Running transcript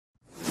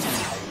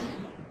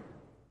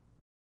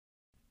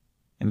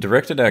In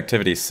directed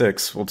activity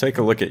 6, we'll take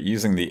a look at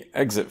using the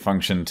exit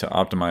function to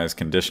optimize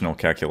conditional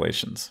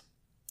calculations.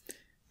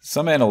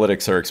 Some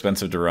analytics are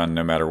expensive to run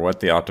no matter what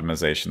the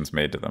optimizations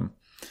made to them.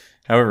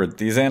 However,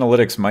 these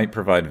analytics might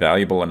provide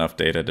valuable enough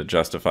data to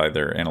justify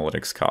their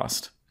analytics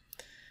cost.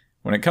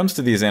 When it comes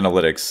to these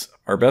analytics,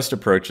 our best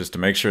approach is to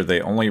make sure they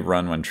only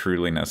run when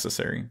truly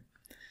necessary.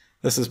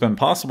 This has been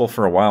possible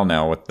for a while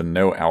now with the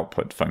no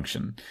output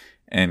function,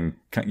 and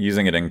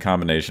using it in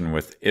combination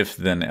with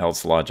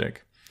if-then-else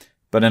logic.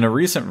 But in a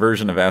recent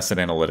version of Asset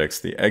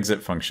Analytics, the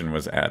exit function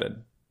was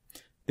added.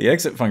 The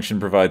exit function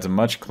provides a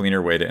much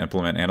cleaner way to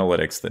implement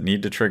analytics that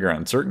need to trigger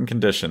on certain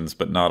conditions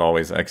but not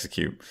always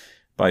execute,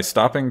 by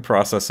stopping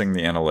processing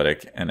the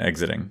analytic and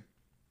exiting.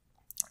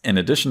 In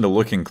addition to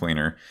looking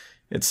cleaner,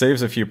 it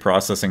saves a few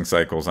processing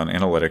cycles on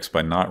analytics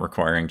by not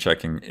requiring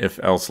checking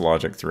if-else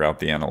logic throughout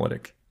the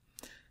analytic.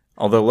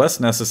 Although less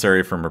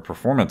necessary from a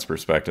performance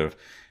perspective,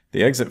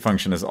 the exit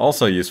function is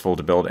also useful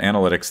to build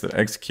analytics that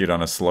execute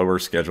on a slower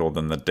schedule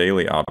than the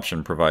daily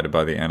option provided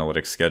by the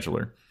analytics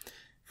scheduler.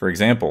 For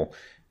example,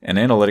 an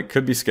analytic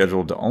could be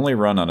scheduled to only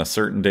run on a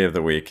certain day of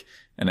the week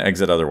and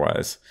exit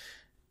otherwise,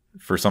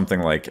 for something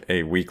like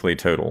a weekly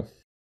total.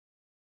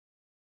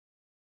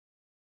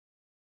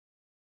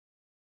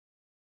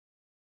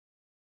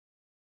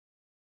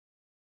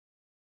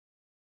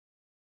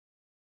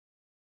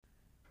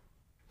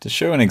 To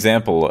show an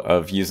example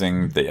of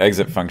using the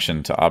exit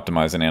function to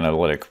optimize an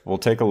analytic, we'll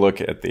take a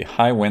look at the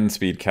high wind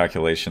speed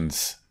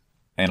calculations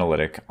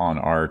analytic on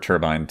our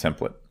turbine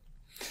template.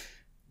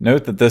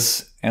 Note that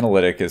this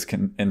analytic is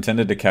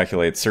intended to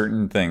calculate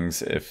certain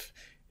things if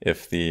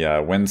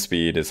the wind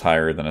speed is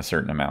higher than a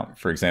certain amount.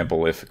 For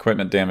example, if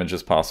equipment damage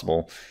is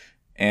possible,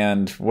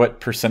 and what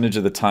percentage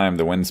of the time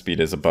the wind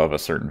speed is above a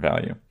certain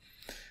value.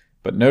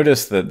 But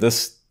notice that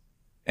this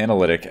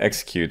analytic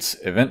executes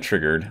event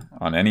triggered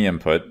on any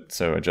input,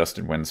 so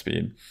adjusted wind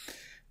speed.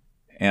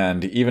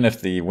 And even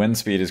if the wind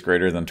speed is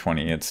greater than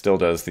 20, it still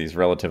does these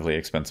relatively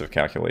expensive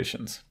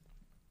calculations.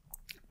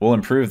 We'll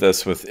improve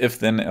this with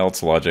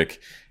if-then-else logic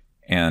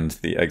and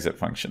the exit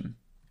function.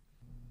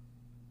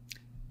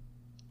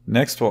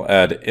 Next, we'll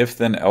add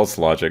if-then-else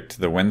logic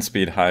to the wind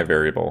speed high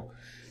variable,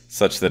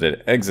 such that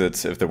it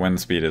exits if the wind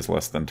speed is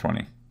less than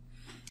 20.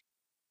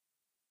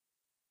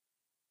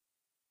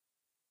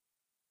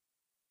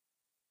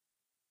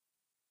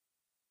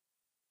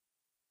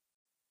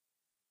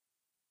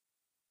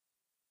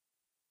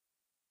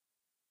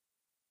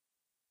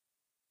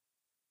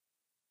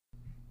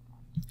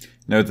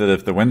 Note that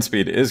if the wind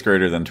speed is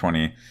greater than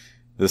 20,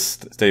 this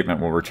statement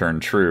will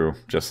return true,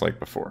 just like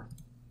before.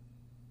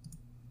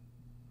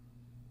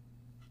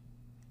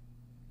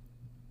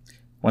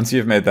 Once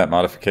you've made that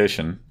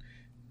modification,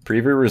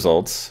 preview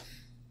results,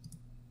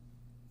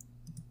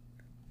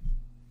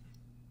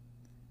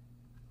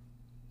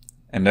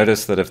 and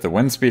notice that if the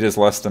wind speed is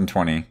less than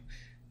 20,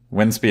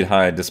 wind speed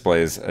high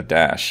displays a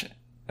dash,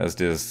 as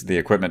does the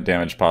equipment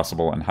damage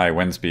possible and high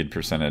wind speed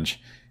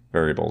percentage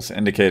variables,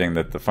 indicating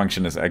that the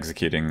function is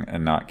executing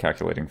and not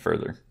calculating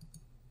further.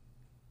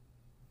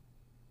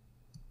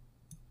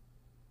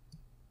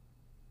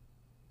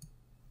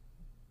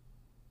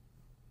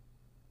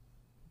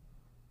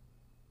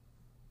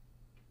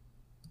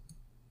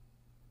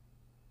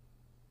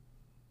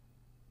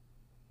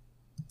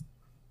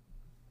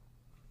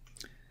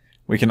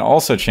 We can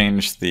also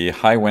change the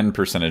high wind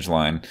percentage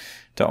line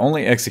to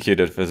only execute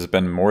if it has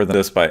been more than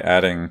this by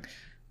adding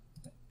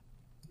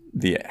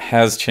the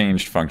has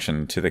changed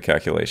function to the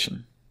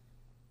calculation.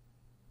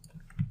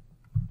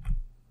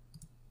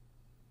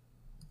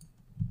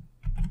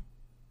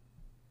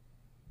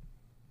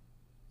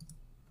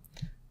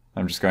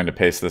 I'm just going to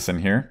paste this in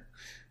here,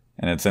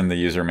 and it's in the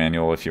user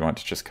manual if you want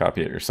to just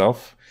copy it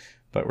yourself.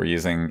 But we're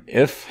using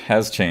if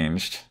has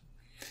changed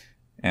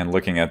and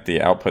looking at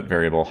the output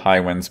variable high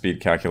wind speed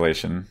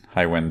calculation,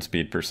 high wind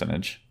speed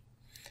percentage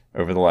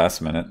over the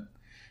last minute.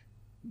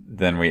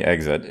 Then we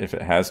exit if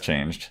it has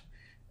changed.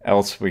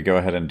 Else we go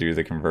ahead and do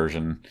the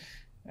conversion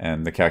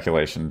and the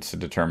calculation to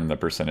determine the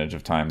percentage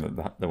of time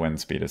that the wind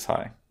speed is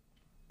high.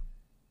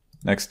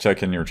 Next,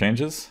 check in your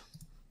changes,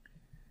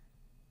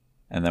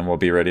 and then we'll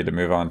be ready to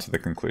move on to the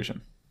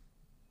conclusion.